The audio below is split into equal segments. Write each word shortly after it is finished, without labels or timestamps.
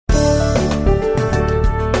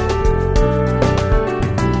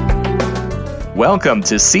Welcome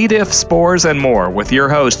to C. diff, spores, and more with your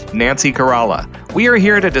host, Nancy Caralla. We are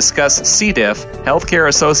here to discuss C. diff,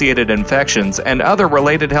 healthcare-associated infections, and other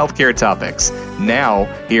related healthcare topics. Now,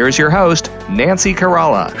 here's your host, Nancy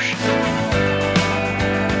Caralla.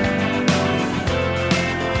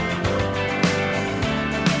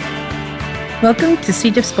 Welcome to C.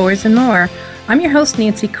 diff, spores, and more. I'm your host,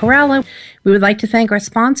 Nancy Caralla. We would like to thank our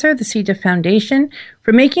sponsor, the C. diff Foundation,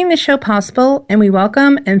 for making this show possible, and we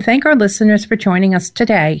welcome and thank our listeners for joining us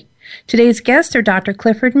today. Today's guests are Dr.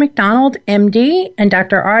 Clifford McDonald, MD, and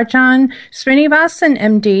Dr. Arjan Srinivasan,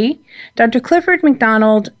 MD. Dr. Clifford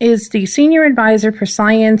McDonald is the Senior Advisor for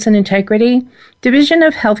Science and Integrity, Division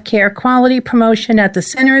of Healthcare Quality Promotion at the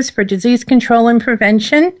Centers for Disease Control and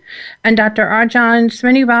Prevention, and Dr. Arjan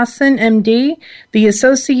Srinivasan, MD, the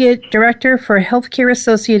Associate Director for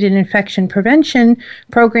Healthcare-Associated Infection Prevention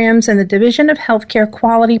Programs in the Division of Healthcare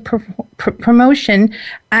Quality Promotion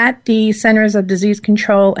at the Centers of Disease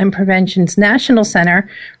Control and Prevention's National Center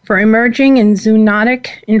for Emerging and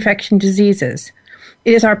Zoonotic Infection Diseases.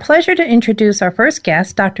 It is our pleasure to introduce our first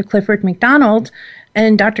guest, Dr. Clifford McDonald.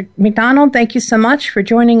 And Dr. McDonald, thank you so much for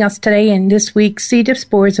joining us today in this week's C. diff,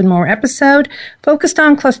 spores, and more episode focused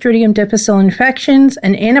on Clostridium difficile infections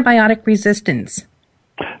and antibiotic resistance.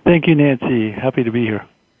 Thank you, Nancy. Happy to be here.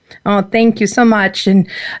 Oh, thank you so much. And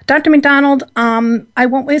Dr. McDonald, I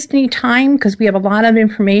won't waste any time because we have a lot of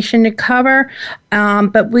information to cover,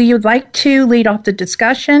 but we would like to lead off the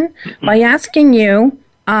discussion by asking you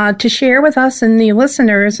to share with us and the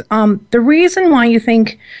listeners the reason why you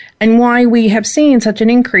think and why we have seen such an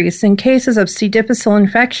increase in cases of C. difficile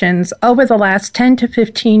infections over the last 10 to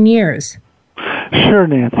 15 years. Sure,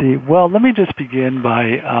 Nancy. Well, let me just begin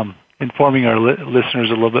by informing our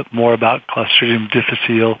listeners a little bit more about Clostridium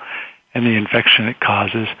difficile and the infection it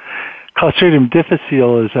causes. Clostridium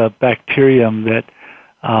difficile is a bacterium that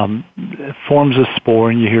forms a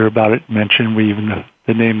spore, and you hear about it mentioned. We even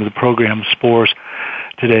the name of the program, Spores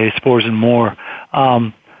today, Spores and More.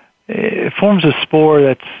 It forms a spore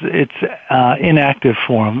that's its inactive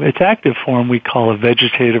form. Its active form we call a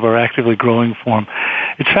vegetative or actively growing form.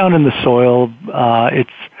 It's found in the soil. It's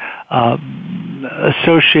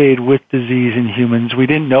associated with disease in humans. We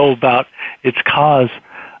didn't know about its cause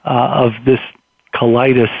of this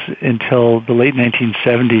colitis until the late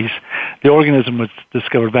 1970s. The organism was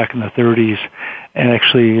discovered back in the 30s, and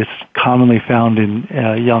actually it's commonly found in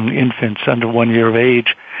young infants under 1 year of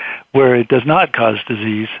age, where it does not cause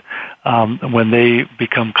disease when they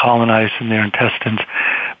become colonized in their intestines.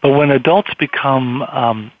 But when adults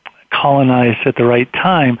become colonized at the right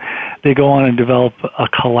time, they go on and develop a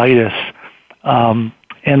colitis.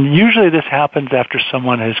 And usually this happens after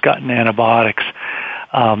someone has gotten antibiotics.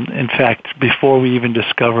 In fact, before we even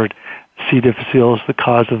discovered C. difficile as the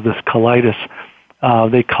cause of this colitis,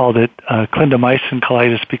 they called it clindamycin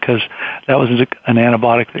colitis because that was an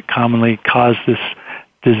antibiotic that commonly caused this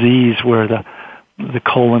disease where the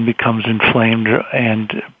colon becomes inflamed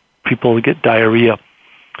and people get diarrhea.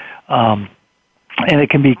 And it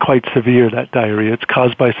can be quite severe, that diarrhea. It's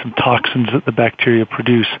caused by some toxins that the bacteria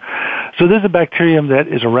produce. So there's a bacterium that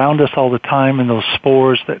is around us all the time, and those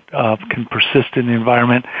spores that can persist in the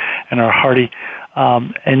environment and are hardy.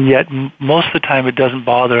 And yet most of the time it doesn't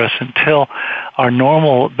bother us until our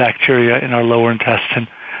normal bacteria in our lower intestine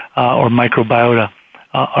or microbiota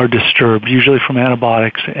are disturbed, usually from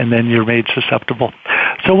antibiotics, and then you're made susceptible.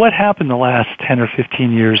 So what happened the last 10 or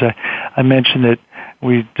 15 years? I mentioned that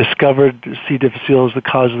we discovered C. difficile as the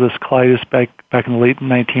cause of this colitis back in the late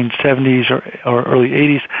 1970s or early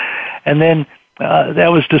 80s. And then that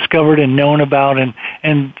was discovered and known about,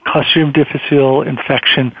 and Clostridium difficile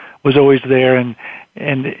infection was always there and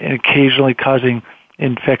occasionally causing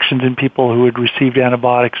infections in people who had received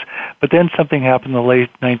antibiotics. But then something happened in the late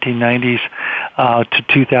 1990s to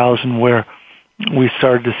 2000 where we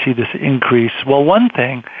started to see this increase. Well, one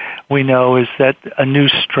thing we know is that a new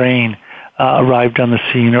strain arrived on the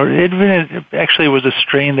scene, or it actually was a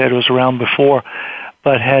strain that was around before,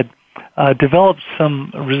 but had developed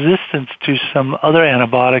some resistance to some other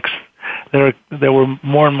antibiotics that were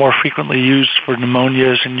more and more frequently used for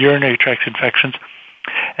pneumonias and urinary tract infections.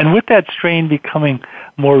 And with that strain becoming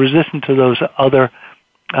more resistant to those other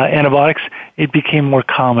antibiotics, it became more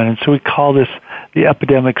common. And so we call this the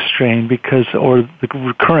epidemic strain or the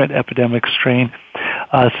recurrent epidemic strain.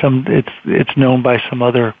 It's known by some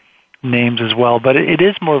other names as well, but it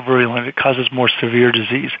is more virulent. It causes more severe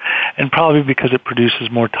disease, and probably because it produces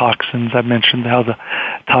more toxins. I mentioned how the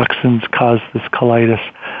toxins cause this colitis.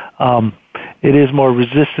 It is more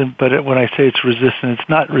resistant, but when I say it's resistant, it's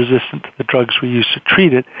not resistant to the drugs we use to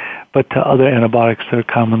treat it, but to other antibiotics that are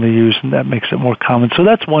commonly used, and that makes it more common. So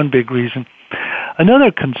that's one big reason.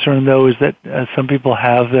 Another concern, though, is that some people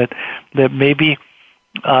have that maybe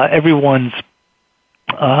everyone's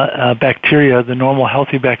bacteria, the normal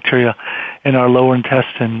healthy bacteria in our lower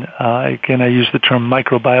intestine, again, I use the term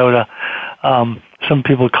microbiota. Some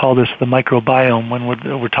people call this the microbiome when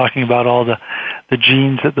we're talking about all the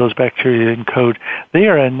genes that those bacteria encode. They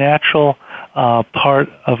are a natural part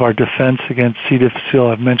of our defense against C. difficile.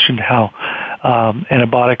 I've mentioned how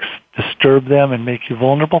antibiotics disturb them and make you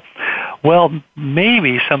vulnerable. Well,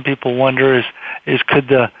 maybe some people wonder is could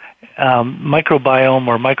the microbiome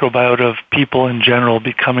or microbiota of people in general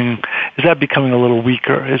becoming a little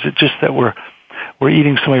weaker? Is it just that we're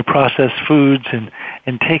eating so many processed foods and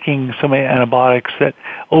taking so many antibiotics that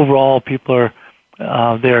overall people are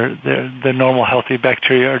the normal healthy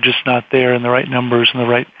bacteria are just not there in the right numbers and the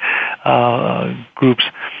right groups.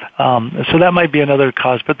 So that might be another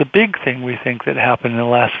cause. But the big thing we think that happened in the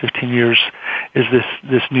last 15 years is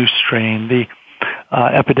this new strain, the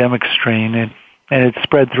epidemic strain, and it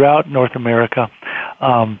spread throughout North America,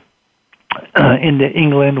 into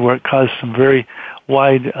England, where it caused some very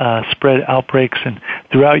wide spread outbreaks, and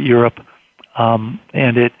throughout Europe, and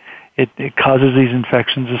it causes these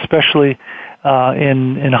infections, especially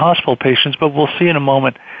in hospital patients. But we'll see in a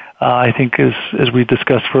moment, I think, as we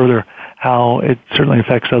discuss further, how it certainly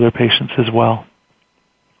affects other patients as well.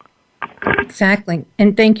 Exactly.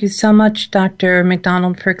 And thank you so much, Dr.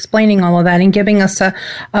 McDonald, for explaining all of that and giving us a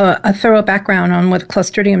thorough background on what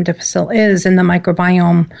Clostridium difficile is in the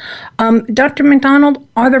microbiome. Dr. McDonald,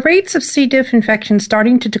 are the rates of C. diff infection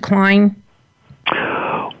starting to decline?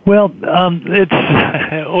 Well,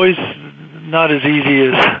 it's always not as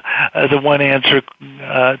easy as a one answer to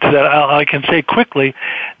that. I can say quickly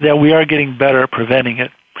that we are getting better at preventing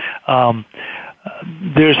it.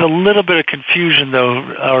 There's a little bit of confusion,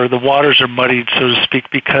 though, or the waters are muddied, so to speak,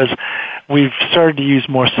 because we've started to use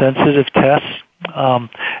more sensitive tests.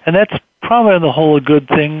 And that's probably on the whole a good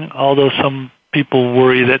thing, although some people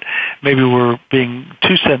worry that maybe we're being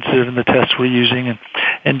too sensitive in the tests we're using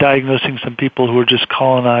and diagnosing some people who are just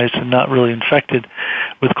colonized and not really infected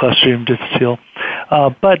with Clostridium difficile.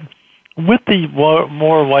 But with the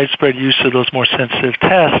more widespread use of those more sensitive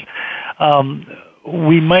tests,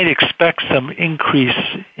 we might expect some increase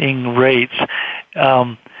in rates.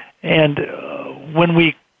 And when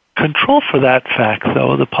we control for that fact,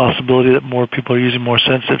 though, the possibility that more people are using more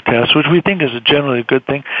sensitive tests, which we think is generally a good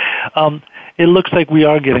thing, it looks like we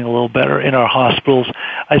are getting a little better in our hospitals.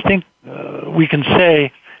 I think we can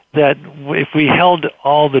say that if we held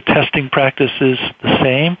all the testing practices the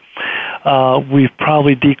same, we've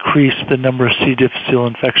probably decreased the number of C. difficile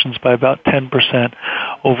infections by about 10%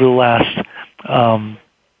 over the last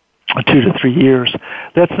 2 to 3 years.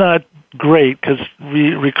 That's not great because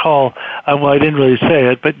we recall, well, I didn't really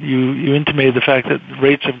say it, but you intimated the fact that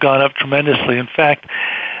rates have gone up tremendously. In fact,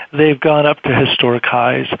 they've gone up to historic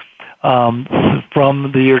highs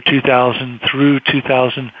from the year 2000 through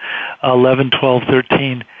 2011, 12,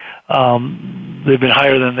 13. They've been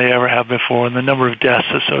higher than they ever have before, and the number of deaths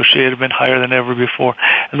associated have been higher than ever before,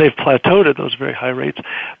 and they've plateaued at those very high rates.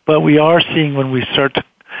 But we are seeing, when we start to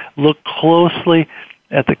look closely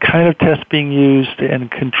at the kind of tests being used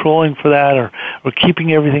and controlling for that, or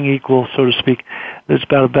keeping everything equal, so to speak, there's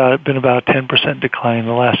been about a 10% decline in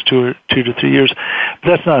the last 2 to 3 years. But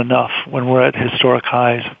that's not enough when we're at historic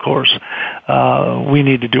highs, of course. We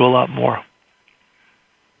need to do a lot more.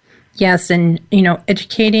 Yes, and,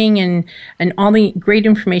 educating and all the great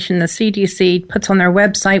information the CDC puts on their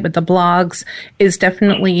website with the blogs is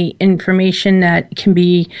definitely information that can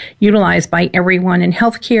be utilized by everyone in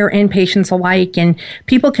healthcare and patients alike. And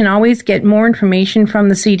people can always get more information from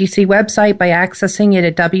the CDC website by accessing it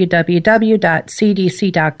at www.cdc.gov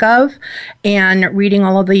and reading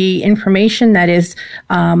all of the information that is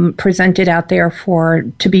presented out there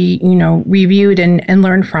to be, reviewed and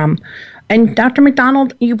learned from. And Dr.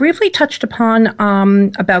 McDonald, you briefly touched upon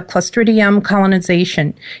about Clostridium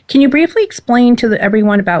colonization. Can you briefly explain to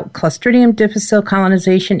everyone about Clostridium difficile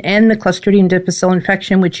colonization and the Clostridium difficile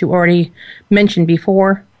infection, which you already mentioned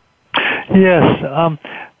before? Yes,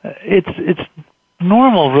 it's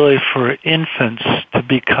normal really for infants to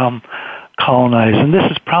become colonized, and this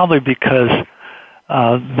is probably because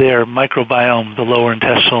their microbiome, the lower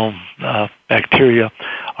intestinal bacteria,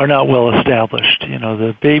 are not well established.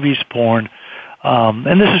 The baby's born,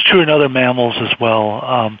 and this is true in other mammals as well,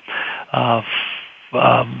 a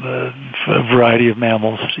variety of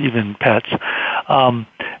mammals, even pets,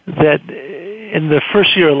 that in the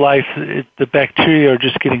first year of life, the bacteria are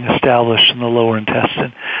just getting established in the lower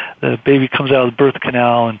intestine. The baby comes out of the birth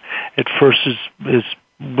canal, and at first is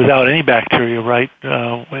without any bacteria, right?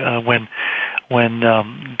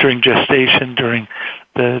 during gestation, during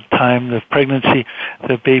the time of pregnancy,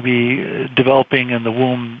 the baby developing in the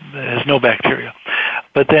womb has no bacteria.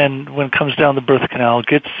 But then when it comes down the birth canal,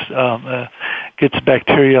 gets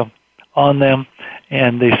bacteria on them,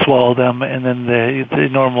 and they swallow them, and then they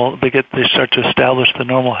start to establish the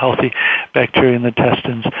normal healthy bacteria in the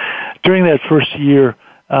intestines. During that first year,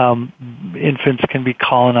 infants can be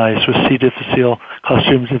colonized with C. difficile,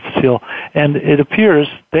 Clostridium difficile, and it appears,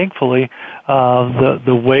 thankfully,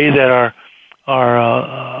 the way that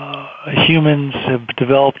our humans have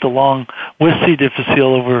developed along with C.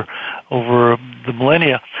 difficile over the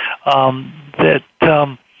millennia, that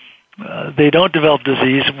they don't develop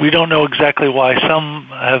disease. We don't know exactly why. Some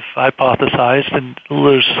have hypothesized, and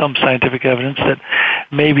there's some scientific evidence that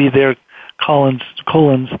maybe their colons,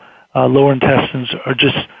 lower intestines are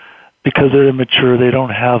just, because they're immature, they don't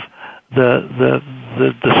have the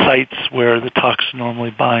sites where the toxin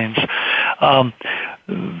normally binds.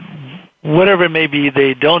 Whatever it may be,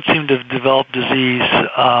 they don't seem to develop disease,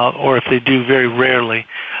 or if they do, very rarely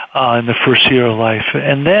in the first year of life.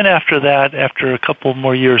 And then after that, after a couple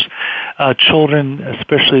more years, children,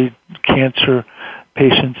 especially cancer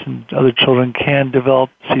patients and other children, can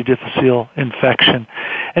develop C. difficile infection.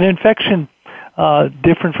 And infection,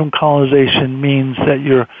 different from colonization, means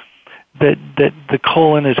that that the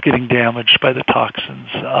colon is getting damaged by the toxins,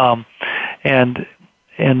 and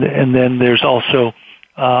then there's also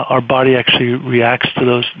our body actually reacts to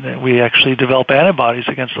those. We actually develop antibodies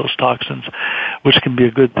against those toxins, which can be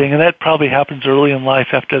a good thing. And that probably happens early in life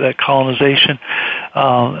after that colonization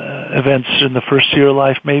events in the first year of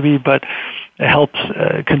life, maybe, but it helps,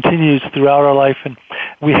 continues throughout our life. And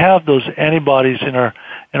we have those antibodies in our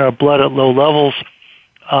blood at low levels,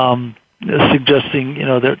 suggesting,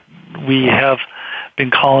 that we have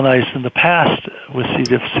been colonized in the past with C.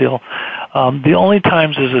 difficile. The only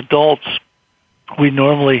times as adults we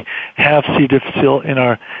normally have C. difficile in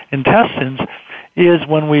our intestines is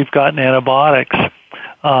when we've gotten antibiotics.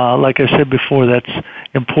 Like I said before, that's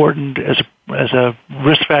important as a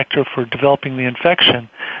risk factor for developing the infection.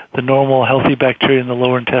 The normal healthy bacteria in the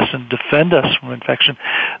lower intestine defend us from infection.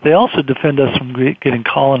 They also defend us from getting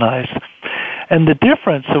colonized. And the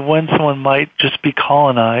difference of when someone might just be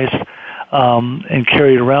colonized and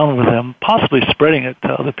carry it around with them, possibly spreading it to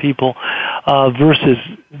other people, versus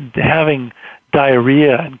having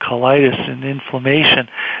diarrhea and colitis and inflammation.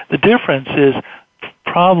 The difference is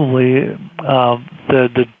probably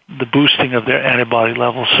the boosting of their antibody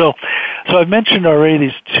levels. So I've mentioned already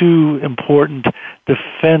these two important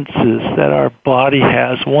defenses that our body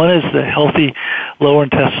has. One is the healthy lower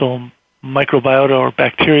intestinal microbiota or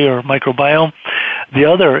bacteria or microbiome. The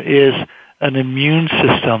other is an immune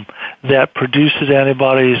system that produces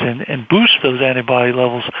antibodies and boosts those antibody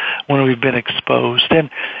levels when we've been exposed. And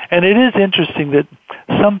it is interesting that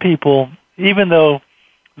some people, even though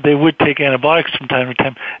they would take antibiotics from time to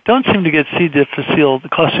time, don't seem to get C. difficile,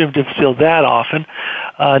 Clostridium difficile, that often.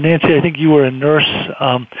 Nancy, I think you were a nurse,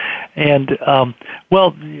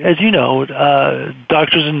 well, as you know,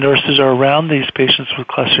 doctors and nurses are around these patients with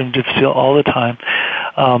Clostridium difficile all the time.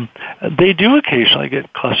 They do occasionally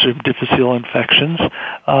get Clostridium difficile infections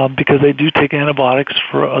because they do take antibiotics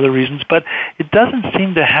for other reasons, but it doesn't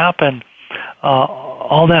seem to happen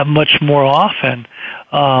all that much more often,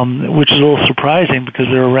 which is a little surprising because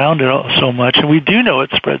they're around it so much. And we do know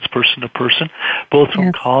it spreads person to person, both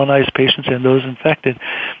from colonized patients and those infected.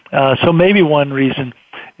 So maybe one reason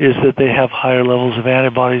is that they have higher levels of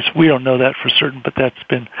antibodies. We don't know that for certain, but that's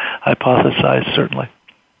been hypothesized, certainly.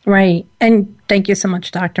 Right. And thank you so much,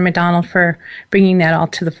 Dr. McDonald, for bringing that all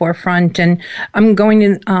to the forefront. And I'm going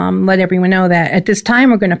to let everyone know that at this time,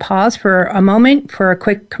 we're going to pause for a moment for a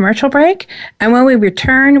quick commercial break. And when we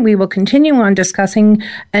return, we will continue on discussing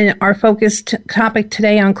our focused topic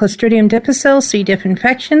today on Clostridium difficile, C. diff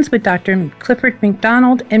infections with Dr. Clifford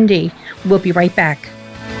McDonald, MD. We'll be right back.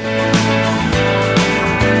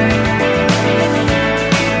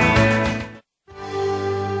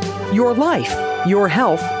 Your life, your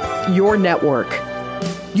health, your network.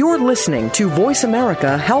 You're listening to Voice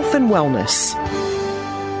America Health and Wellness.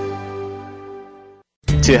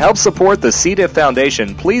 To help support the C. diff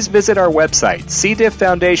Foundation, please visit our website,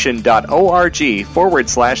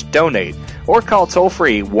 cdifffoundation.org/donate, or call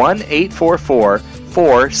toll-free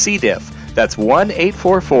 1-844-4-C-DIFF. That's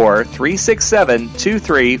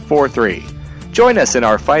 1-844-367-2343. Join us in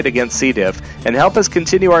our fight against C. diff and help us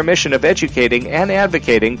continue our mission of educating and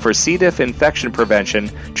advocating for C. diff infection prevention,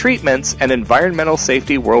 treatments, and environmental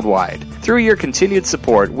safety worldwide. Through your continued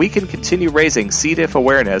support, we can continue raising C. diff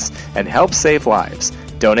awareness and help save lives.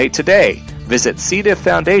 Donate today. Visit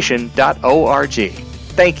cdifffoundation.org.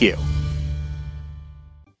 Thank you.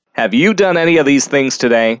 Have you done any of these things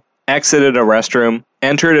today? Exited a restroom?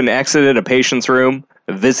 Entered and exited a patient's room?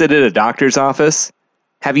 Visited a doctor's office?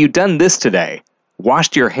 Have you done this today?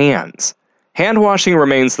 Washed your hands? Hand washing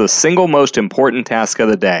remains the single most important task of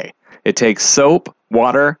the day. It takes soap,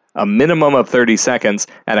 water, a minimum of 30 seconds,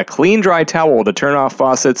 and a clean, dry towel to turn off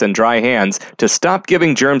faucets and dry hands to stop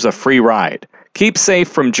giving germs a free ride. Keep safe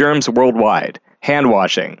from germs worldwide. Hand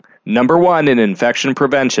washing, #1 in infection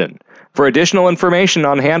prevention. For additional information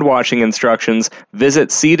on hand washing instructions, visit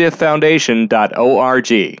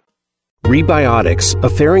cdifffoundation.org. Rebiotics, a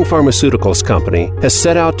Ferring Pharmaceuticals company, has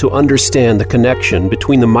set out to understand the connection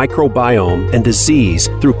between the microbiome and disease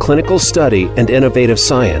through clinical study and innovative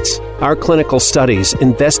science. Our clinical studies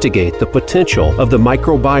investigate the potential of the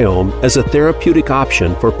microbiome as a therapeutic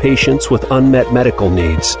option for patients with unmet medical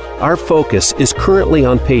needs. Our focus is currently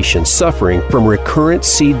on patients suffering from recurrent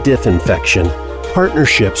C. diff infection.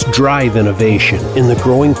 Partnerships drive innovation in the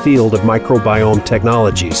growing field of microbiome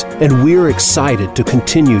technologies, and we're excited to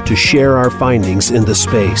continue to share our findings in the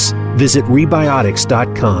space. Visit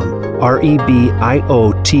rebiotics.com,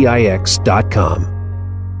 REBIOTIX.com.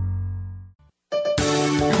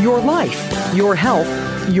 Your life, your health,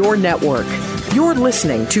 your network. You're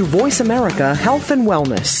listening to Voice America Health and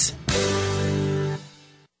Wellness.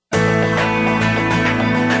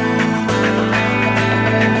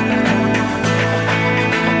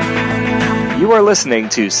 You are listening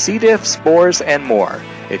to C. diff, spores, and more.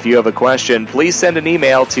 If you have a question, please send an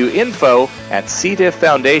email to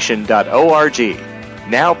info@cdifffoundation.org.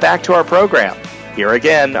 Now back to our program. Here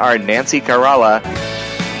again are Nancy Caralla.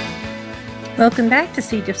 Welcome back to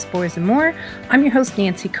C. diff, spores, and more. I'm your host,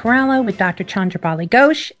 Nancy Caralla, with Dr. Chandrabali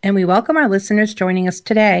Ghosh, and we welcome our listeners joining us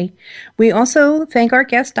today. We also thank our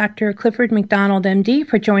guest, Dr. Clifford McDonald, MD,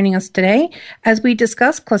 for joining us today as we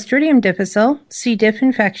discuss Clostridium difficile, C. diff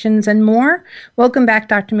infections, and more. Welcome back,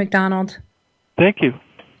 Dr. McDonald. Thank you.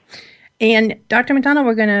 And Dr. McDonald,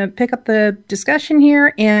 we're going to pick up the discussion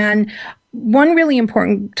here, and one really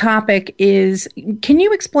important topic is, can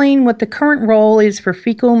you explain what the current role is for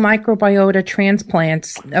fecal microbiota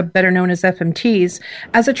transplants, better known as FMTs,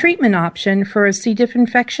 as a treatment option for a C. diff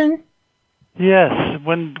infection? Yes.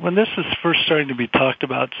 When this was first starting to be talked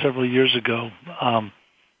about several years ago, a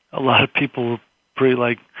lot of people were pretty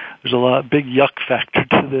like, there's a big yuck factor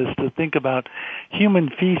to this, to think about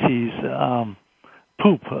human feces,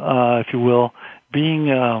 poop, if you will,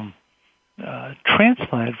 being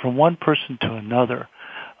transplanted from one person to another.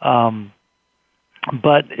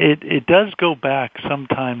 But it does go back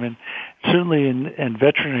sometime, and certainly in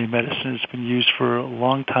veterinary medicine it's been used for a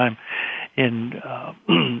long time in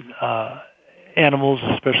animals,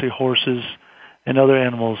 especially horses and other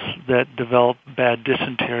animals that develop bad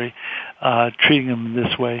dysentery, treating them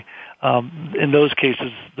this way. In those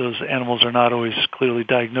cases, those animals are not always clearly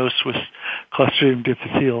diagnosed with Clostridium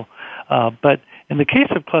difficile. But in the case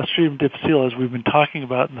of Clostridium difficile, as we've been talking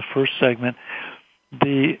about in the first segment,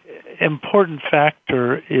 the important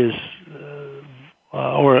factor is,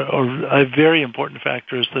 or a very important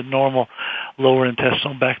factor, is the normal lower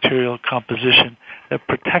intestinal bacterial composition that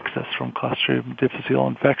protects us from Clostridium difficile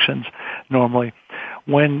infections normally.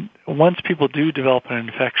 Once people do develop an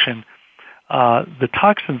infection, the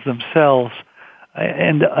toxins themselves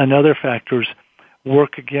and other factors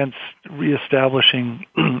work against reestablishing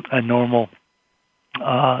a normal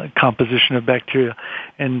composition of bacteria.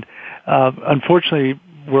 And unfortunately,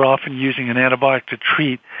 we're often using an antibiotic to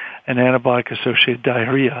treat an antibiotic-associated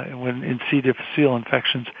diarrhea. When in C. difficile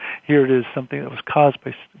infections, here it is something that was caused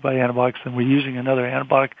by antibiotics, and we're using another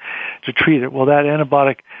antibiotic to treat it. Well, that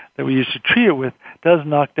antibiotic that we use to treat it with does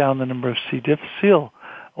knock down the number of C. difficile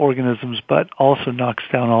organisms, but also knocks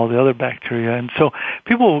down all the other bacteria. And so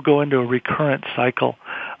people will go into a recurrent cycle.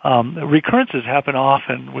 Recurrences happen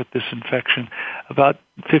often with this infection. About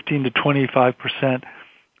 15 to 25%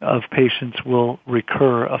 of patients will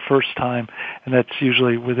recur a first time, and that's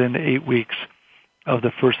usually within 8 weeks of the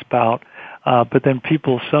first bout. But then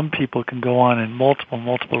some people can go on in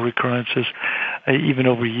multiple recurrences, even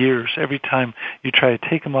over years. Every time you try to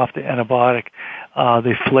take them off the antibiotic,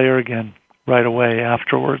 they flare again right away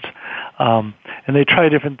afterwards. And they try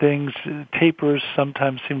different things. Tapers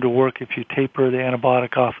sometimes seem to work if you taper the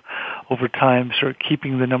antibiotic off over time, sort of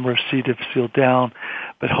keeping the number of C. difficile down,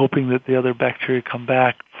 but hoping that the other bacteria come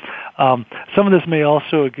back. Some of this may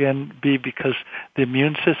also, again, be because the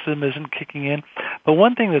immune system isn't kicking in. But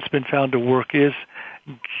one thing that's been found to work is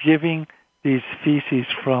giving these feces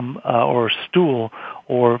from, or stool,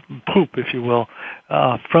 or poop, if you will,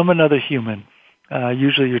 from another human.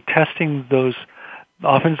 Usually you're testing those.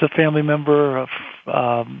 Often it's a family member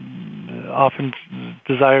often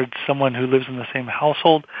desired someone who lives in the same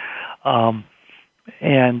household,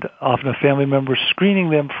 and often a family member screening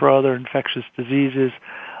them for other infectious diseases,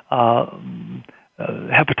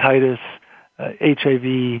 hepatitis,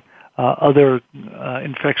 HIV, other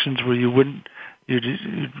infections where you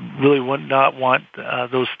really would not want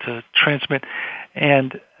those to transmit,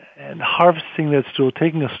 and harvesting that stool,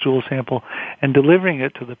 taking a stool sample, and delivering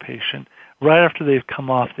it to the patient right after they've come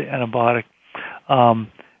off the antibiotic,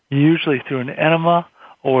 usually through an enema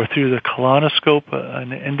or through the colonoscope,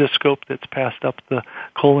 an endoscope that's passed up the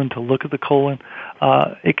colon to look at the colon.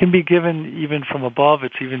 It can be given even from above.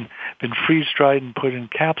 It's even been freeze-dried and put in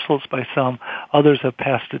capsules by some. Others have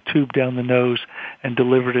passed a tube down the nose and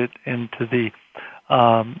delivered it into the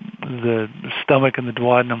stomach and the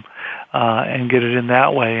duodenum and get it in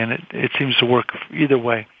that way, and it seems to work either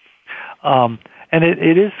way. And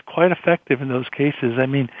it is quite effective in those cases. I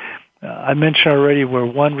mean, I mentioned already where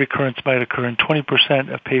one recurrence might occur in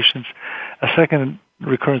 20% of patients, a second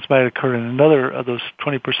recurrence might occur in another of those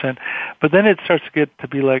 20%, but then it starts to get to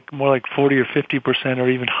be more like 40 or 50% or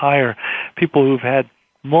even higher. People who've had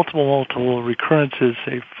multiple recurrences,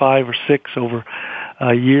 say 5 or 6 over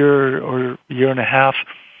a year or year and a half,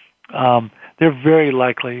 they're very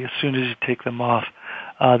likely, as soon as you take them off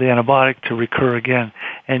the antibiotic, to recur again.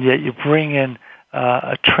 And yet you bring in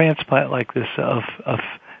a transplant like this of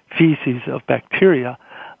feces of bacteria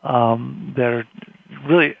that are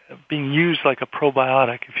really being used like a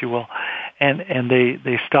probiotic, if you will, and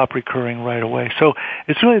they stop recurring right away. So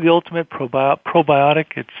it's really the ultimate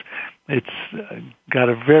probiotic. It's got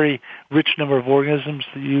a very rich number of organisms.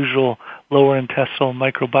 The usual lower intestinal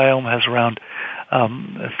microbiome has around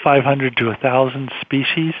 500 to 1,000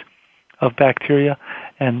 species of bacteria,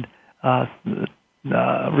 and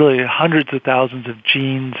really hundreds of thousands of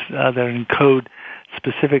genes that encode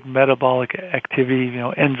specific metabolic activity,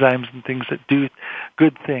 enzymes and things that do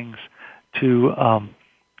good things to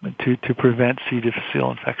prevent C.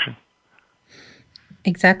 difficile infection.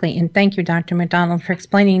 Exactly. And thank you, Dr. McDonald, for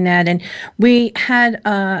explaining that. And we had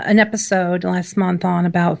an episode last month on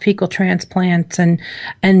about fecal transplants and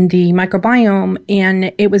the microbiome,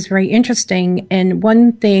 and it was very interesting. And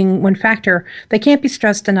one factor that can't be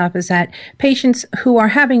stressed enough is that patients who are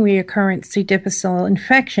having recurrent C. difficile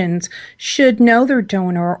infections should know their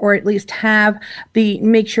donor, or at least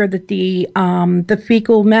make sure that the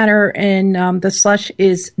fecal matter and the slush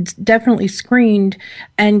is definitely screened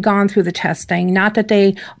and gone through the testing. Not that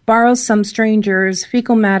they borrow some stranger's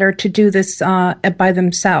fecal matter to do this by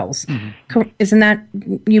themselves. Mm-hmm. Isn't that,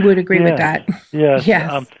 you would agree with that? Yes.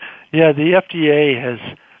 Yes. The FDA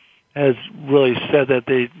has really said that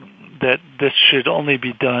this should only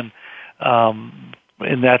be done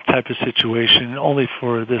in that type of situation, only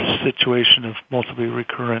for this situation of multiply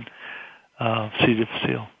recurrent C.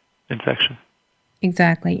 difficile infection.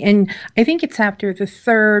 Exactly. And I think it's after the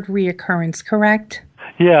third reoccurrence, correct?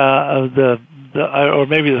 Yeah, or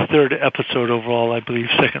maybe the third episode overall, I believe,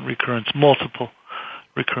 second recurrence, multiple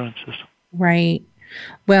recurrences. Right.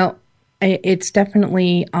 Well, it's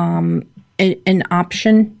definitely an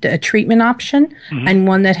option, a treatment option, mm-hmm. and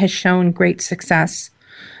one that has shown great success.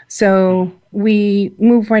 So we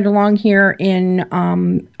move right along here in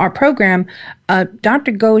our program.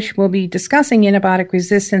 Dr. Ghosh will be discussing antibiotic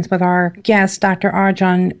resistance with our guest, Dr.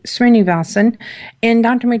 Arjan Srinivasan. And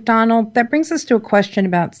Dr. McDonald, that brings us to a question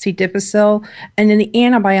about C. difficile and then the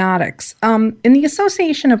antibiotics. In the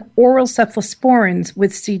association of oral cephalosporins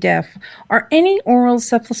with C. diff, are any oral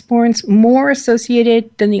cephalosporins more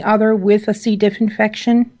associated than the other with a C. diff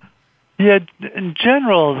infection? Yeah, in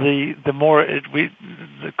general, the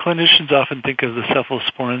clinicians often think of the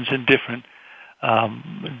cephalosporins in different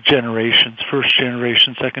generations: first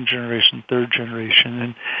generation, second generation, third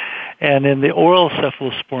generation, and in the oral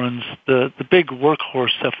cephalosporins, the big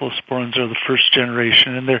workhorse cephalosporins are the first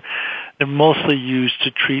generation, and they're mostly used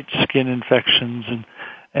to treat skin infections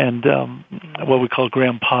and what we call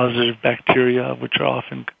gram-positive bacteria, which are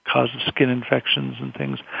often cause of skin infections and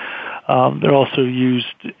things. They're also used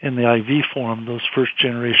in the IV form, those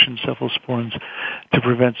first-generation cephalosporins, to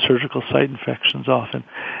prevent surgical site infections often.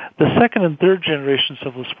 The second and third generation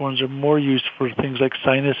cephalosporins are more used for things like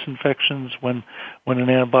sinus infections when an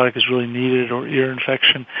antibiotic is really needed, or ear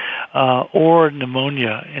infection, or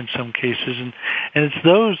pneumonia in some cases. And it's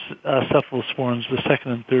those cephalosporins, the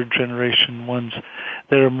second and third generation ones,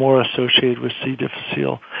 that are more associated with C.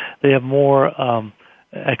 difficile. They have more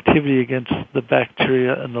activity against the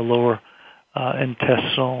bacteria in the lower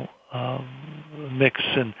intestinal mix,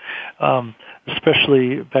 and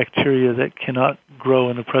especially bacteria that cannot grow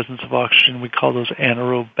in the presence of oxygen. We call those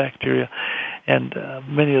anaerobe bacteria. and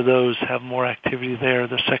many of those have more activity there,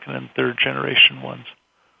 the second and third generation ones.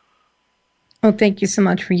 Well, thank you so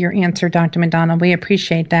much for your answer, Dr. McDonald. We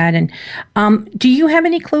appreciate that. And do you have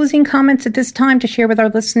any closing comments at this time to share with our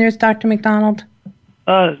listeners, Dr. McDonald?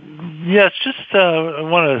 Yes, just I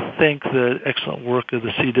want to thank the excellent work of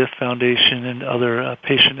the C. diff Foundation and other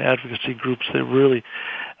patient advocacy groups that really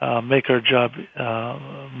make our job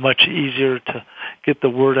much easier to get the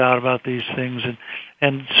word out about these things.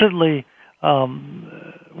 And certainly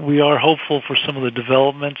we are hopeful for some of the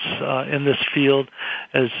developments in this field.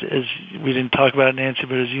 As we didn't talk about it, Nancy,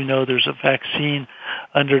 but as you know, there's a vaccine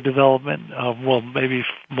under development. Well, maybe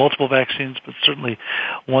multiple vaccines, but certainly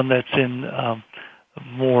one that's in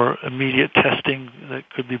more immediate testing that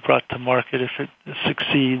could be brought to market if it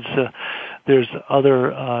succeeds. There's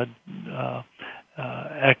other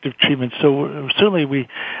active treatments. So certainly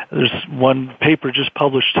there's one paper just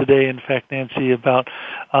published today, in fact, Nancy, about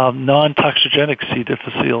non-toxigenic C.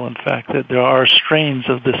 difficile. In fact, that there are strains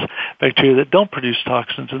of this bacteria that don't produce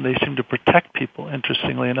toxins, and they seem to protect people,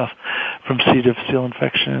 interestingly enough, from C. difficile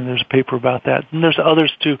infection. And there's a paper about that. And there's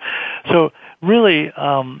others too. So really,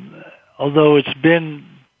 although it's been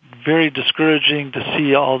very discouraging to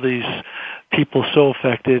see all these people so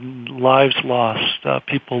affected, lives lost,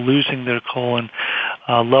 people losing their colon,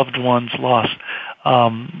 loved ones lost,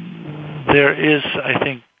 there is, I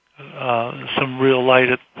think, some real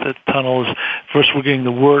light at the tunnel. First, we're getting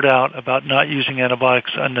the word out about not using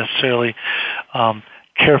antibiotics unnecessarily,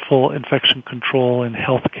 careful infection control in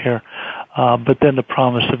healthcare, but then the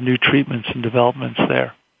promise of new treatments and developments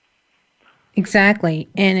there. Exactly.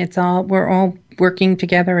 And we're all working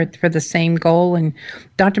together for the same goal. And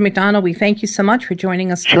Dr. McDonald, we thank you so much for joining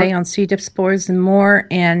us today on C. diff, spores, and more.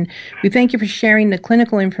 And we thank you for sharing the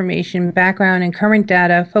clinical information, background, and current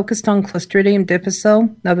data focused on Clostridium difficile,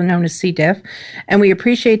 otherwise known as C. diff. And we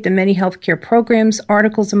appreciate the many healthcare programs,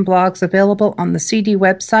 articles, and blogs available on the CD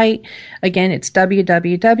website. Again, it's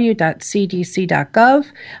www.cdc.gov,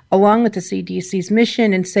 along with the CDC's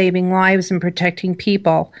mission in saving lives and protecting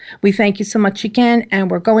people. We thank you so much again, and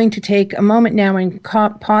we're going to take a moment now and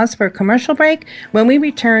pause for a commercial break. When we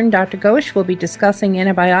return, Dr. Ghosh will be discussing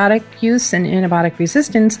antibiotic use and antibiotic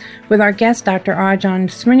resistance with our guest, Dr. Arjan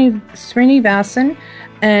Srinivasan,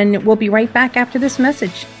 and we'll be right back after this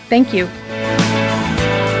message. Thank you.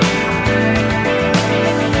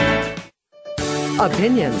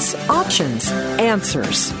 Opinions, options,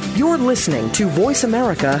 answers. You're listening to Voice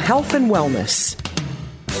America Health and Wellness.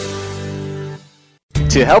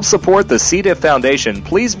 To help support the C. diff Foundation,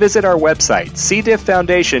 please visit our website,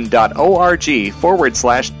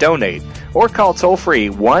 cdifffoundation.org/donate, or call toll-free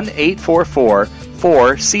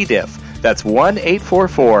 1-844-4-C. diff. That's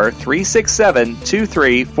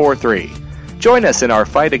 1-844-367-2343. Join us in our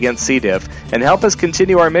fight against C. diff and help us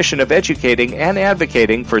continue our mission of educating and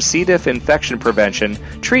advocating for C. diff infection prevention,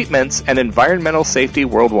 treatments, and environmental safety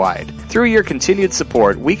worldwide. Through your continued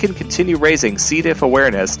support, we can continue raising C. diff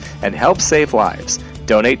awareness and help save lives.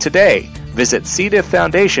 Donate today. Visit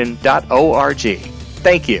cdifffoundation.org.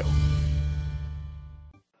 Thank you.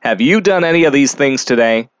 Have you done any of these things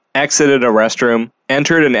today? Exited a restroom?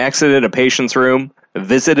 Entered and exited a patient's room?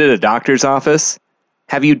 Visited a doctor's office?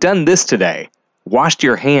 Have you done this today? Washed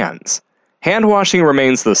your hands? Hand washing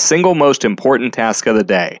remains the single most important task of the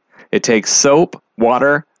day. It takes soap,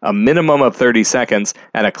 water, a minimum of 30 seconds,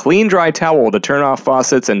 and a clean, dry towel to turn off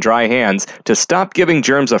faucets and dry hands to stop giving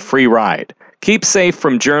germs a free ride. Keep safe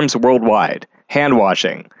from germs worldwide. Hand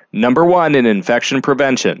washing, #1 in infection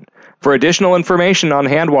prevention. For additional information on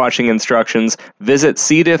hand washing instructions, visit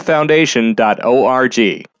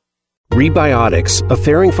cdifffoundation.org. Rebiotics, a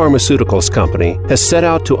Ferring Pharmaceuticals company, has set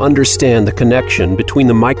out to understand the connection between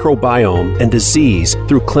the microbiome and disease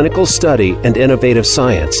through clinical study and innovative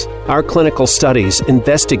science. Our clinical studies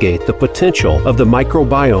investigate the potential of the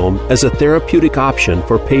microbiome as a therapeutic option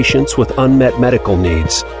for patients with unmet medical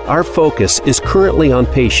needs. Our focus is currently on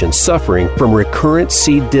patients suffering from recurrent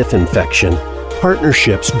C. diff infection.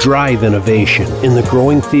 Partnerships drive innovation in the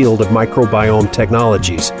growing field of microbiome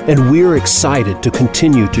technologies, and we're excited to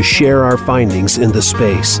continue to share our findings in the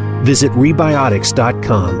space. Visit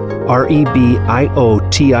rebiotics.com,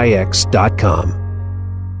 REBIOTIX.com.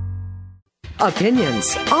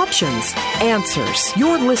 Opinions, options, answers.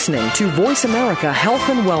 You're listening to Voice America Health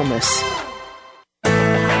and Wellness.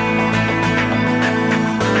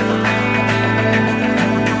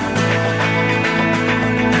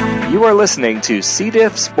 You are listening to C.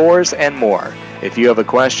 diff, spores, and more. If you have a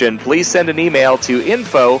question, please send an email to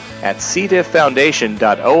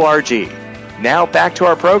info@cdifffoundation.org. Now back to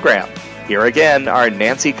our program. Here again are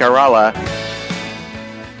Nancy Caralla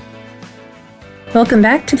Welcome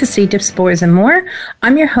back to the C. diff, Spores, and More.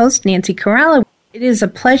 I'm your host, Nancy Caralla. It is a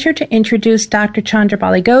pleasure to introduce Dr.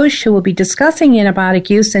 Chandrabali Ghosh, who will be discussing antibiotic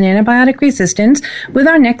use and antibiotic resistance with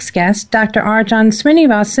our next guest, Dr. Arjan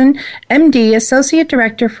Srinivasan, MD, Associate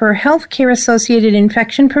Director for Healthcare Associated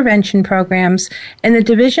Infection Prevention Programs in the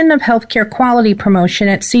Division of Healthcare Quality Promotion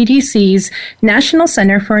at CDC's National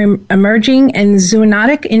Center for Emerging and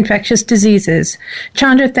Zoonotic Infectious Diseases.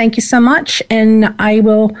 Chandra, thank you so much, and I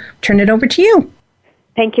will turn it over to you.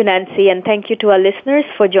 Thank you, Nancy, and thank you to our listeners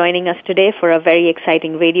for joining us today for a very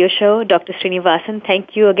exciting radio show. Dr. Srinivasan,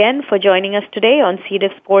 thank you again for joining us today on C.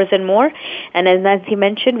 diff, Spores, and More. And as Nancy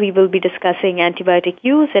mentioned, we will be discussing antibiotic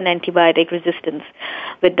use and antibiotic resistance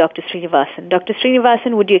with Dr. Srinivasan. Dr.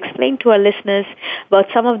 Srinivasan, would you explain to our listeners about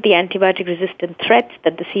some of the antibiotic-resistant threats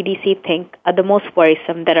that the CDC think are the most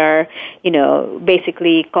worrisome that are,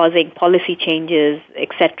 basically causing policy changes,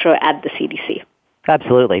 etc., at the CDC?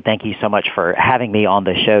 Absolutely. Thank you so much for having me on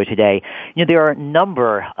the show today. There are a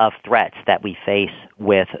number of threats that we face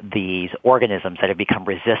with these organisms that have become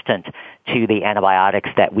resistant to the antibiotics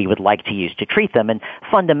that we would like to use to treat them. And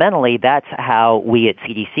fundamentally, that's how we at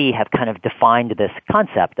CDC have kind of defined this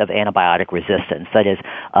concept of antibiotic resistance. That is,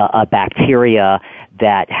 a bacteria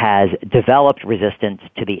that has developed resistance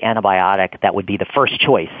to the antibiotic that would be the first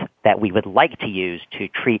choice that we would like to use to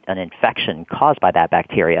treat an infection caused by that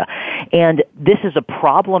bacteria. And this is a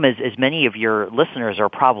problem, as many of your listeners are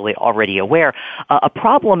probably already aware, a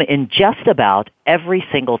problem in just about every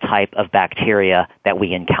single type of bacteria that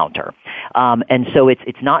we encounter. And so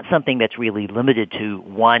it's not something that's really limited to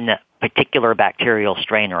one particular bacterial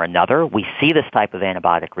strain or another. We see this type of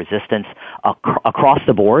antibiotic resistance across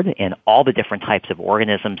the board in all the different types of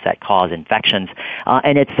organisms that cause infections,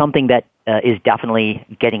 and it's something that is definitely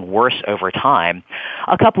getting worse over time.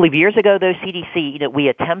 A couple of years ago, though, CDC, we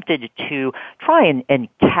attempted to try and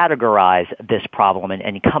categorize this problem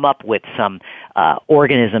and come up with some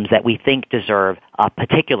organisms that we think deserve a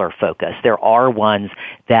particular focus. There are ones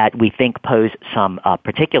that we think pose some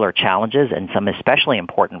particular challenges and some especially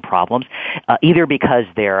important problems, either because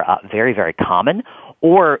they're very, very common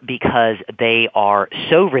or because they are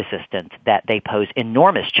so resistant that they pose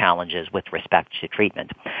enormous challenges with respect to treatment.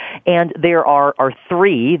 And there are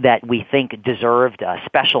three that we think deserved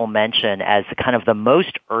special mention as kind of the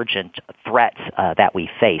most urgent threats that we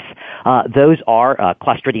face. Those are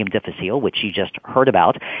Clostridium difficile, which you just heard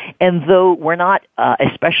about. And though we're not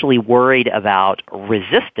especially worried about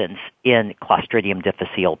resistance in Clostridium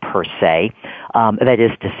difficile per se, that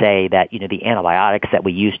is to say that, the antibiotics that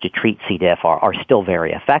we use to treat C. diff are still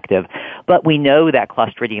very effective, but we know that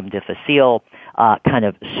Clostridium difficile kind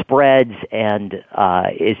of spreads and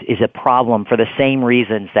is a problem for the same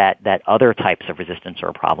reasons that other types of resistance are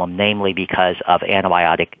a problem, namely because of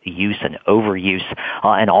antibiotic use and overuse,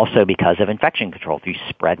 and also because of infection control through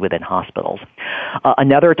spread within hospitals.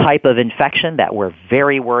 Another type of infection that we're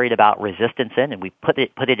very worried about resistance in, and we put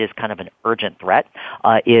it as kind of an urgent threat,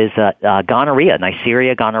 is gonorrhea,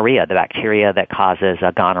 Neisseria gonorrhea, the bacteria that causes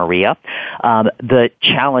gonorrhea. The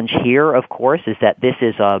challenge here, of course, is that this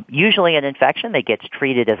is usually an infection that gets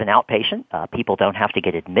treated as an outpatient. People don't have to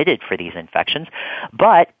get admitted for these infections,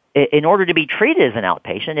 but in order to be treated as an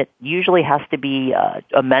outpatient, it usually has to be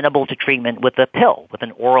amenable to treatment with a pill, with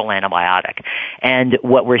an oral antibiotic. And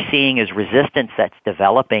what we're seeing is resistance that's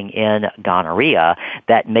developing in gonorrhea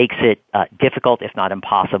that makes it difficult, if not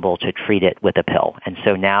impossible, to treat it with a pill. And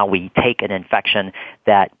so now we take an infection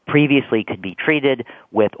that previously could be treated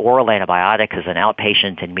with oral antibiotics as an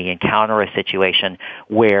outpatient, and we encounter a situation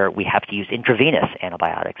where we have to use intravenous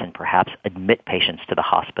antibiotics and perhaps admit patients to the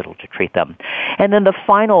hospital to treat them. And then the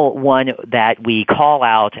final one that we call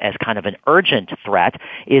out as kind of an urgent threat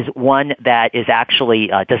is one that is actually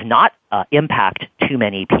does not impact too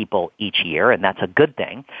many people each year, and that's a good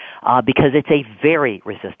thing because it's a very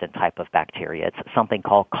resistant type of bacteria. It's something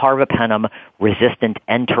called carbapenem-resistant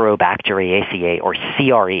Enterobacteriaceae, or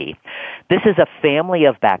CRE. This is a family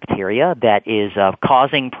of bacteria that is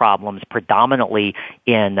causing problems predominantly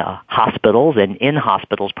in hospitals, and in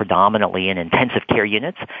hospitals predominantly in intensive care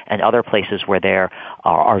units and other places where there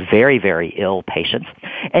are very, very ill patients.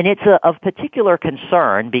 And it's of particular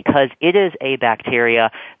concern because it is a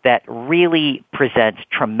bacteria that really presents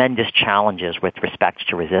tremendous challenges with respect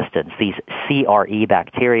to resistance. These CRE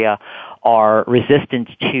bacteria are resistant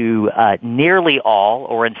to nearly all,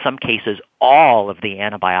 or in some cases all, of the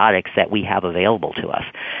antibiotics that we have available to us.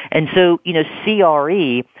 And so,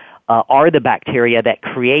 CRE are the bacteria that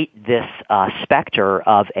create this specter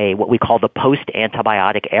of what we call the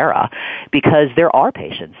post-antibiotic era, because there are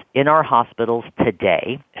patients in our hospitals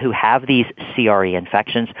today who have these CRE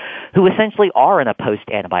infections who essentially are in a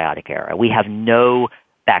post-antibiotic era. We have no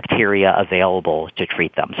bacteria available to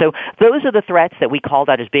treat them. So those are the threats that we called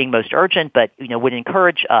out as being most urgent, but would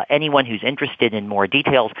encourage anyone who's interested in more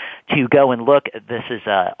details to go and look. This is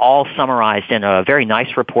all summarized in a very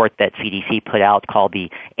nice report that CDC put out called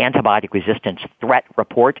the Antibiotic Resistance Threat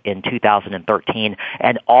Report in 2013,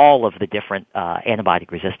 and all of the different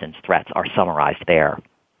antibiotic resistance threats are summarized there.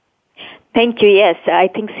 Thank you. Yes, I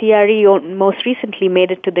think CRE most recently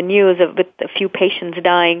made it to the news with a few patients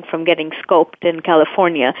dying from getting scoped in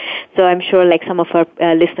California. So I'm sure some of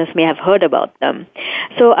our listeners may have heard about them.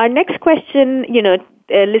 So our next question,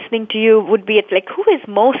 listening to you would be who is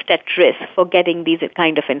most at risk for getting these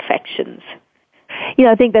kind of infections?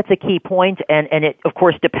 I think that's a key point, and it of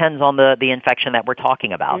course depends on the infection that we're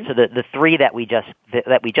talking about. Mm-hmm. So the three that we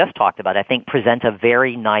just talked about, I think, present a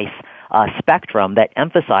very nice spectrum that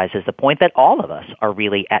emphasizes the point that all of us are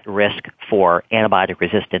really at risk for antibiotic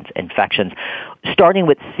resistance infections. Starting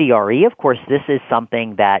with CRE, of course, this is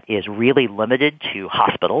something that is really limited to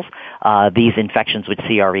hospitals. These infections with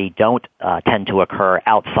CRE don't tend to occur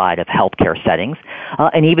outside of healthcare settings.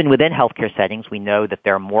 And even within healthcare settings, we know that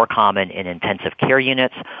they're more common in intensive care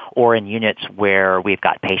units or in units where we've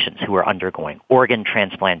got patients who are undergoing organ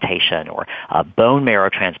transplantation or bone marrow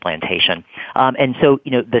transplantation. And so,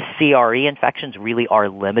 the CRE infections really are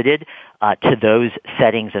limited to those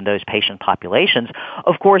settings and those patient populations.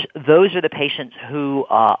 Of course, those are the patients who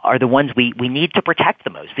are the ones we need to protect the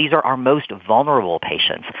most. These are our most vulnerable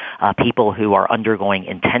patients. People who are undergoing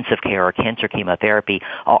intensive care or cancer chemotherapy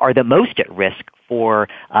are the most at risk for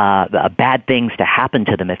bad things to happen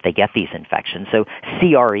to them if they get these infections. So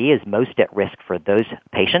CRE is most at risk for those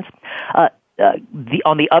patients.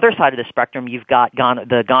 On the other side of the spectrum, you've got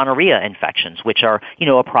the gonorrhea infections, which are,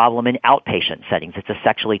 a problem in outpatient settings. It's a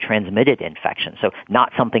sexually transmitted infection, so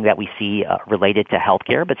not something that we see related to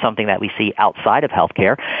healthcare, but something that we see outside of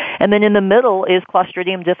healthcare. And then in the middle is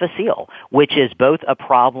Clostridium difficile, which is both a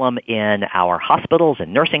problem in our hospitals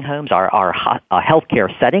and nursing homes, our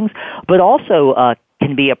healthcare settings, but also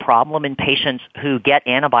can be a problem in patients who get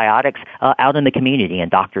antibiotics out in the community in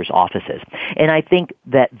doctors' offices. And I think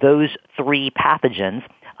that those three pathogens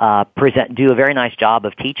do a very nice job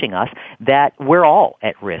of teaching us that we're all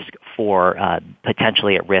at risk for,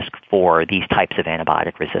 potentially at risk for these types of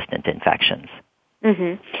antibiotic-resistant infections.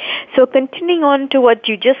 Mm-hmm. So continuing on to what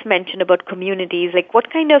you just mentioned about communities,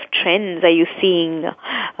 what kind of trends are you seeing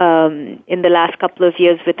in the last couple of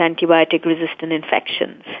years with antibiotic-resistant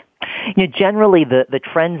infections? Generally, the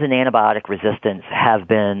trends in antibiotic resistance have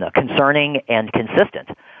been concerning and consistent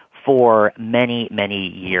for many, many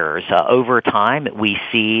years. Over time, we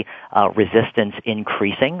see resistance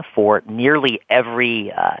increasing for nearly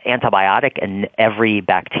every antibiotic and every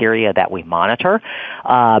bacteria that we monitor.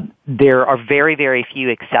 There are very, very few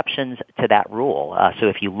exceptions to that rule. So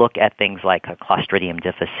if you look at things like Clostridium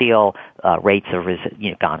difficile, rates of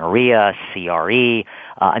gonorrhea, CRE,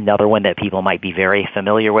 another one that people might be very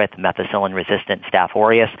familiar with, methicillin-resistant Staph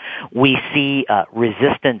aureus, we see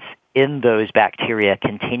resistance in those bacteria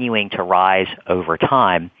continuing to rise over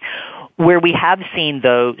time. Where we have seen,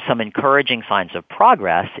 though, some encouraging signs of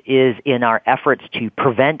progress is in our efforts to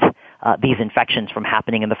prevent these infections from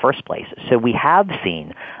happening in the first place. So we have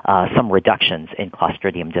seen some reductions in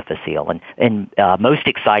Clostridium difficile. And most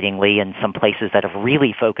excitingly, in some places that have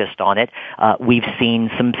really focused on it, we've seen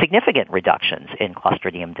some significant reductions in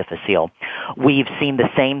Clostridium difficile. We've seen the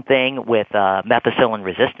same thing with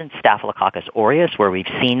methicillin-resistant Staphylococcus aureus, where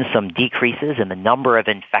we've seen some decreases in the number of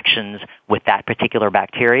infections with that particular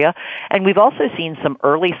bacteria. And we've also seen some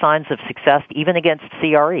early signs of success even against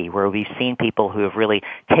CRE, where we've seen people who have really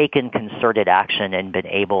taken concerted action and been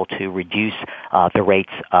able to reduce the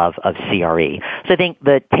rates of CRE. So I think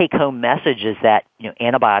the take-home message is that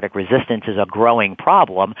antibiotic resistance is a growing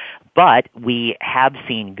problem, but we have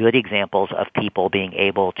seen good examples of people being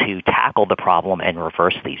able to tackle the problem and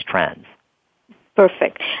reverse these trends.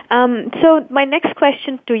 Perfect. So my next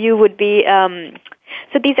question to you would be,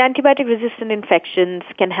 so these antibiotic-resistant infections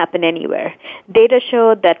can happen anywhere. Data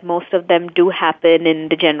show that most of them do happen in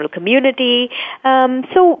the general community. Can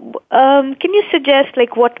you suggest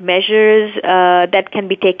what measures that can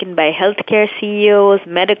be taken by healthcare CEOs,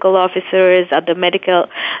 medical officers, other medical,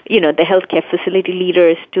 the healthcare facility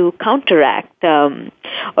leaders to counteract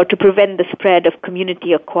or to prevent the spread of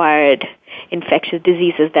community-acquired infectious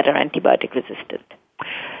diseases that are antibiotic-resistant?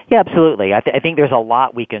 Yeah, absolutely. I think there's a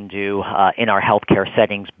lot we can do in our healthcare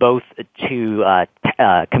settings, both to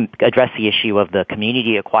address the issue of the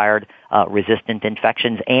community-acquired resistant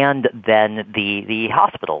infections and then the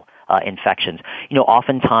hospital infections.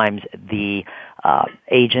 Oftentimes the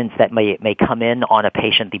agents that may come in on a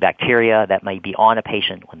patient, the bacteria that may be on a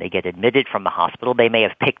patient when they get admitted from the hospital, they may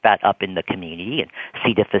have picked that up in the community, and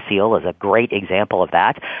C. difficile is a great example of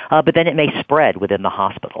that, but then it may spread within the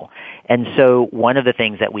hospital. And so one of the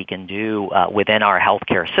things that we can do within our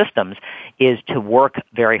healthcare systems is to work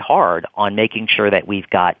very hard on making sure that we've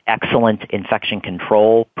got excellent infection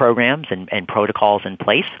control programs and protocols in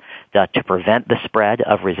place to prevent the spread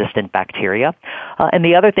of resistant bacteria. And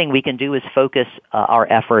the other thing we can do is focus our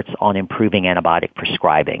efforts on improving antibiotic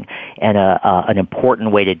prescribing. And an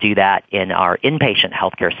important way to do that in our inpatient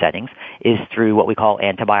healthcare settings is through what we call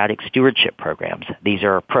antibiotic stewardship programs. These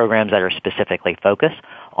are programs that are specifically focused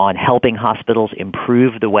on helping hospitals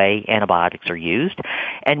improve the way antibiotics are used.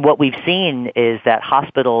 And what we've seen is that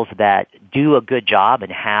hospitals that do a good job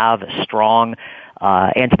and have strong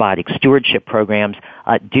antibiotic stewardship programs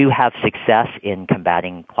do have success in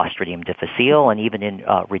combating Clostridium difficile and even in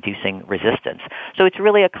reducing resistance. So it's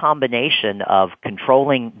really a combination of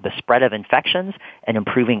controlling the spread of infections and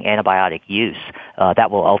improving antibiotic use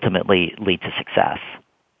that will ultimately lead to success.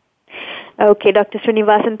 Okay, Dr.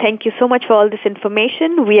 Srinivasan, thank you so much for all this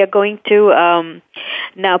information. We are going to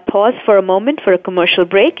now pause for a moment for a commercial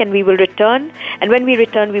break, and we will return. And when we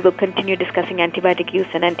return, we will continue discussing antibiotic use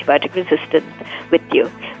and antibiotic resistance with you.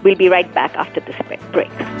 We'll be right back after this break.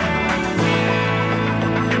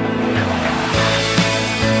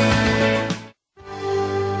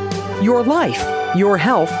 Your life, your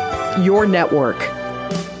health, your network.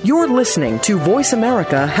 You're listening to Voice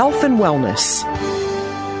America Health and Wellness.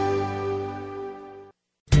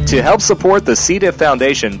 To help support the C. diff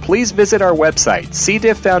Foundation, please visit our website,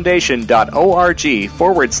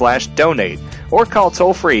 cdifffoundation.org/donate, or call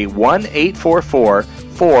toll-free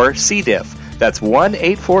 1-844-4-C-DIFF. That's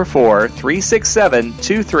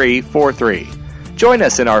 1-844-367-2343. Join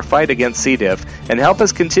us in our fight against C. diff and help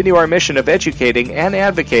us continue our mission of educating and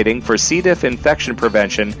advocating for C. diff infection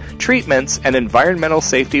prevention, treatments, and environmental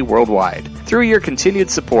safety worldwide. Through your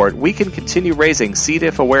continued support, we can continue raising C.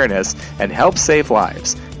 diff awareness and help save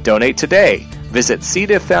lives. Donate today. Visit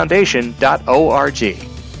cdifffoundation.org.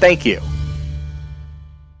 Thank you.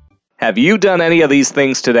 Have you done any of these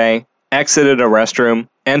things today? Exited a restroom?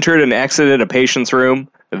 Entered and exited a patient's room?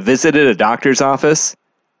 Visited a doctor's office?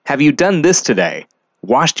 Have you done this today?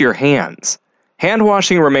 Washed your hands? Hand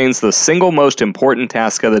washing remains the single most important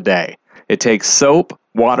task of the day. It takes soap,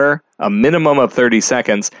 water, a minimum of 30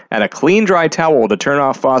 seconds, and a clean, dry towel to turn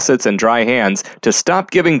off faucets and dry hands to stop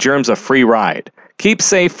giving germs a free ride. Keep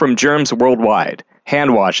safe from germs worldwide.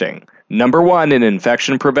 Hand washing, #1 in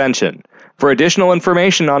infection prevention. For additional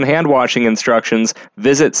information on hand washing instructions,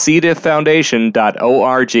 visit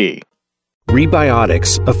cdifffoundation.org.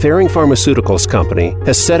 Rebiotics, a Ferring Pharmaceuticals company,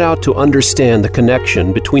 has set out to understand the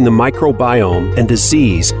connection between the microbiome and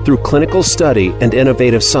disease through clinical study and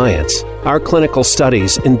innovative science. Our clinical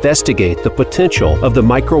studies investigate the potential of the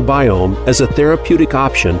microbiome as a therapeutic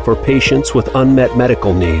option for patients with unmet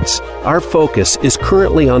medical needs. Our focus is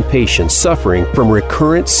currently on patients suffering from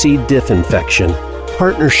recurrent C. diff infection.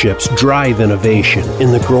 Partnerships drive innovation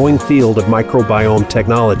in the growing field of microbiome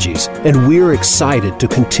technologies, and we're excited to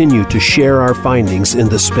continue to share our findings in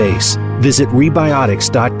the space. Visit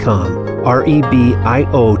rebiotics.com,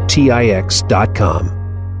 REBIOTIX.com.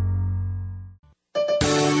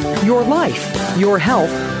 Your life, your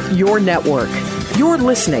health, your network. You're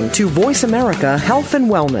listening to Voice America Health and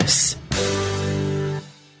Wellness.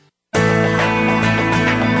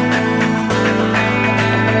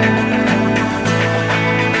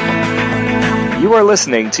 You are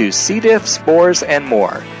listening to C. diff, spores, and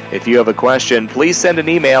more. If you have a question, please send an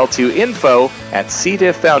email to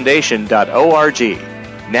info@cdifffoundation.org.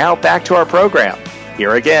 Now back to our program.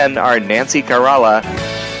 Here again are Nancy Caralla.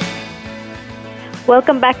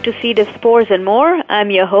 Welcome back to C. diff, spores, and more.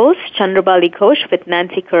 I'm your host, Chandrabali Ghosh with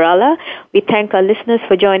Nancy Caralla. We thank our listeners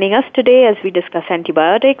for joining us today as we discuss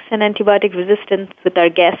antibiotics and antibiotic resistance with our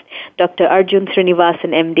guest, Dr. Arjun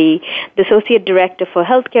Srinivasan, MD, the Associate Director for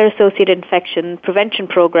Healthcare-Associated Infection Prevention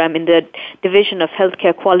Program in the Division of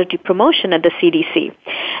Healthcare Quality Promotion at the CDC,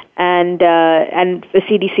 and the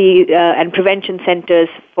CDC and Prevention Centers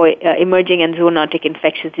for Emerging and Zoonotic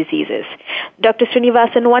Infectious Diseases. Dr.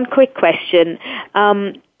 Srinivasan, one quick question.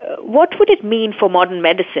 What would it mean for modern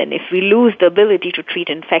medicine if we lose the ability to treat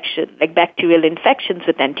infection, like bacterial infections,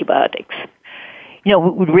 with antibiotics?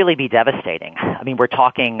 would really be devastating. I mean, we're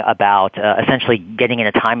talking about essentially getting in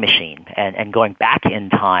a time machine and going back in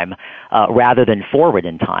time rather than forward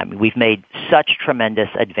in time. We've made such tremendous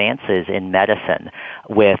advances in medicine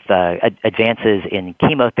with advances in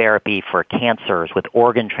chemotherapy for cancers, with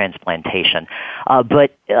organ transplantation.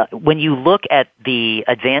 But when you look at the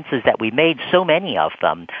advances that we made, so many of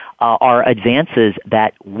them are advances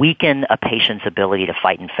that weaken a patient's ability to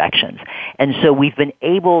fight infections. And so we've been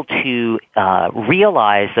able to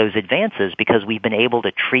realize those advances because we've been able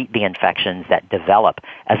to treat the infections that develop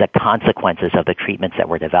as a consequences of the treatments that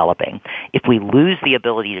we're developing. If we lose the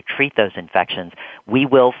ability to treat those infections, we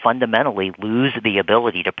will fundamentally lose the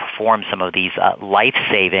ability to perform some of these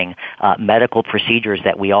life-saving medical procedures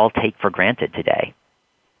that we all take for granted today.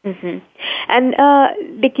 Mm-hmm.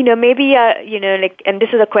 And maybe and this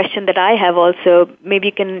is a question that I have also. Maybe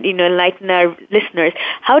you can enlighten our listeners.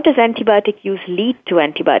 How does antibiotic use lead to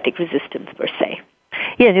antibiotic resistance per se?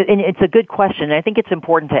 Yeah, and it's a good question. I think it's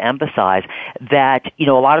important to emphasize that,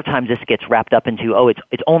 a lot of times this gets wrapped up into,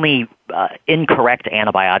 it's only incorrect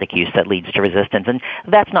antibiotic use that leads to resistance, and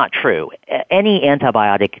that's not true. Any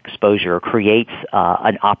antibiotic exposure creates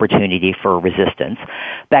an opportunity for resistance.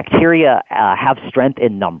 Bacteria have strength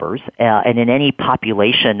in numbers, and in any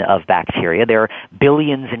population of bacteria, there are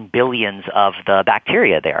billions and billions of the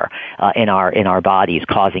bacteria there in our bodies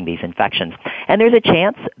causing these infections. And there's a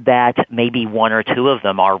chance that maybe one or two of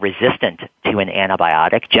them are resistent to an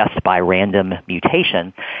antibiotic just by random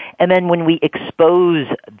mutation. And then when we expose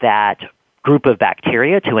that group of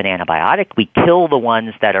bacteria to an antibiotic, we kill the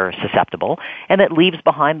ones that are susceptible, and it leaves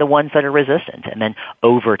behind the ones that are resistant. And then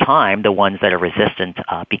over time, the ones that are resistant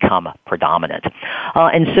become predominant.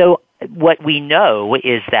 And so what we know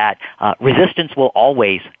is that resistance will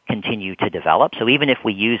always continue to develop. So even if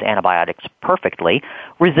we use antibiotics perfectly,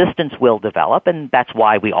 resistance will develop, and that's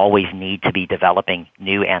why we always need to be developing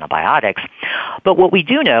new antibiotics. But what we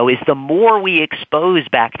do know is the more we expose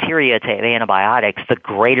bacteria to antibiotics, the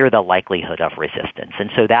greater the likelihood of resistance.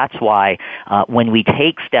 And so that's why when we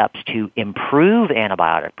take steps to improve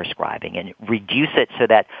antibiotic prescribing and reduce it so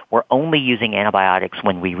that we're only using antibiotics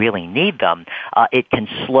when we really need them, it can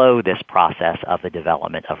slow this process of the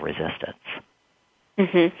development of resistance.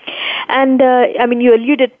 Mm-hmm. And, you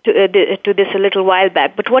alluded to this a little while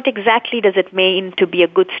back, but what exactly does it mean to be a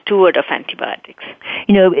good steward of antibiotics?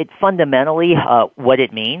 It fundamentally, what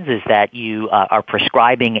it means is that you are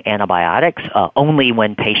prescribing antibiotics only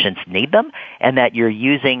when patients need them, and that you're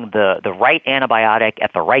using the right antibiotic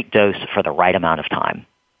at the right dose for the right amount of time.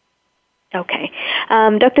 Okay.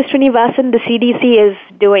 Dr. Srinivasan, the CDC is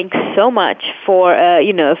doing so much for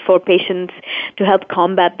patients to help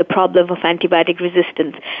combat the problem of antibiotic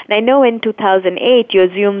resistance. And I know in 2008 you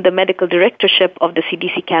assumed the medical directorship of the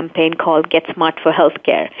CDC campaign called Get Smart for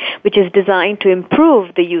Healthcare, which is designed to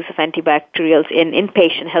improve the use of antibacterials in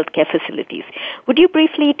inpatient healthcare facilities. Would you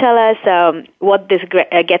briefly tell us what this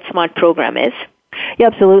Get Smart program is? Yeah,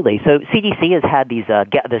 absolutely. So CDC has had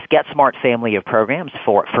this Get Smart family of programs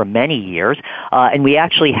for many years, and we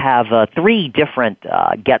actually have 3 different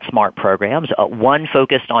Get Smart programs, one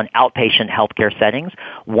focused on outpatient healthcare settings,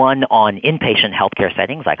 one on inpatient healthcare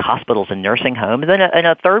settings like hospitals and nursing homes, and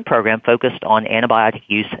a third program focused on antibiotic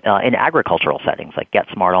use in agricultural settings like Get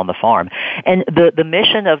Smart on the farm. And the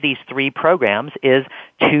mission of these 3 programs is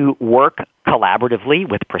to work collaboratively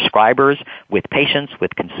with prescribers, with patients,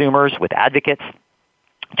 with consumers, with advocates,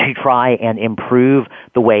 to try and improve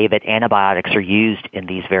the way that antibiotics are used in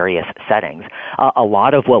these various settings. A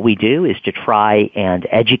lot of what we do is to try and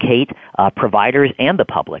educate providers and the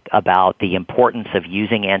public about the importance of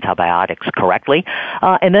using antibiotics correctly,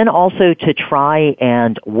 and then also to try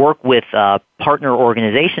and work with partner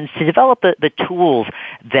organizations to develop the tools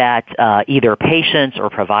that either patients or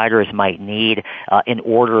providers might need in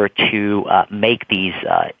order to make these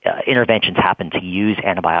interventions happen, to use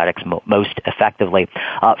antibiotics most effectively.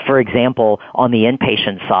 For example, on the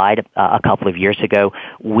inpatient side, a couple of years ago,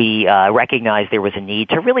 we recognized there was a need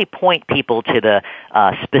to really point people to the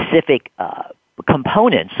specific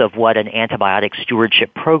components of what an antibiotic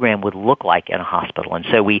stewardship program would look like in a hospital. And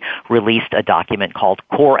so we released a document called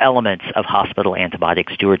Core Elements of Hospital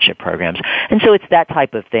Antibiotic Stewardship Programs. And so it's that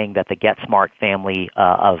type of thing that the Get Smart family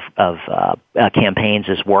of campaigns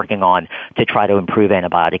is working on to try to improve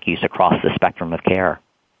antibiotic use across the spectrum of care.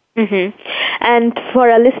 Mm-hmm. And for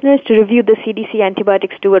our listeners to review the CDC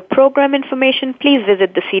Antibiotic Steward Program information, please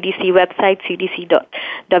visit the CDC website,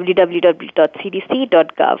 www.cdc.gov.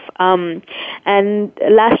 And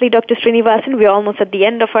lastly, Dr. Srinivasan, we're almost at the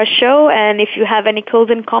end of our show, and if you have any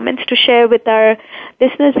closing comments to share with our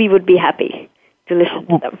listeners, we would be happy to listen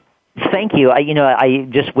to them. Thank you. I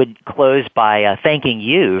just would close by thanking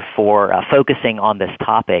you for focusing on this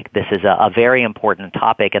topic. This is a very important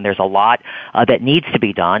topic, and there's a lot that needs to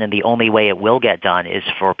be done, and the only way it will get done is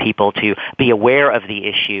for people to be aware of the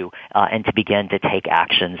issue and to begin to take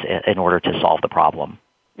actions in order to solve the problem.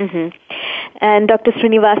 Mm-hmm. And Dr.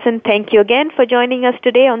 Srinivasan, thank you again for joining us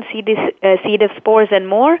today on C. diff, spores, and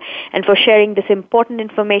more, and for sharing this important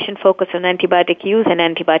information focused on antibiotic use and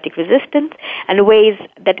antibiotic resistance, and ways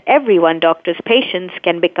that everyone, doctors, patients,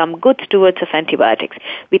 can become good stewards of antibiotics.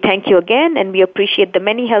 We thank you again, and we appreciate the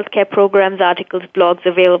many healthcare programs, articles, blogs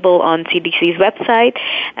available on CDC's website,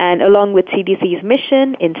 and along with CDC's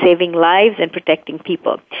mission in saving lives and protecting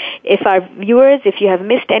people. If our viewers, if you have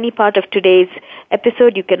missed any part of today's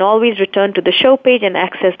episode, you can always return to the show page and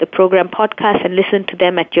access the program podcast and listen to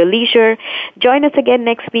them at your leisure. Join us again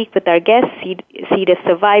next week with our guests, C. diff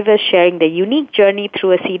survivors, sharing their unique journey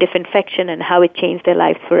through a C. diff infection and how it changed their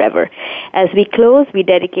lives forever. As we close, we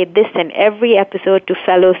dedicate this and every episode to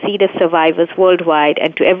fellow C. diff survivors worldwide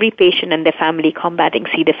and to every patient and their family combating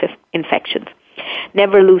C. diff infections.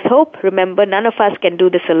 Never lose hope. Remember, none of us can do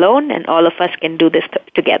this alone, and all of us can do this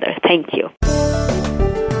together. Thank you.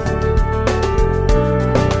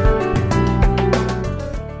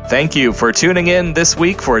 Thank you for tuning in this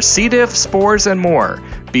week for C. diff, spores, and more.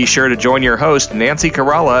 Be sure to join your host, Nancy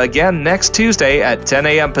Caralla, again next Tuesday at 10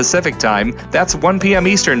 a.m. Pacific Time. That's 1 p.m.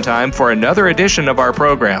 Eastern Time for another edition of our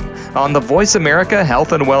program on the Voice America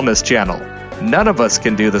Health and Wellness Channel. None of us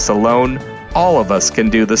can do this alone. All of us can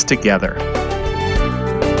do this together.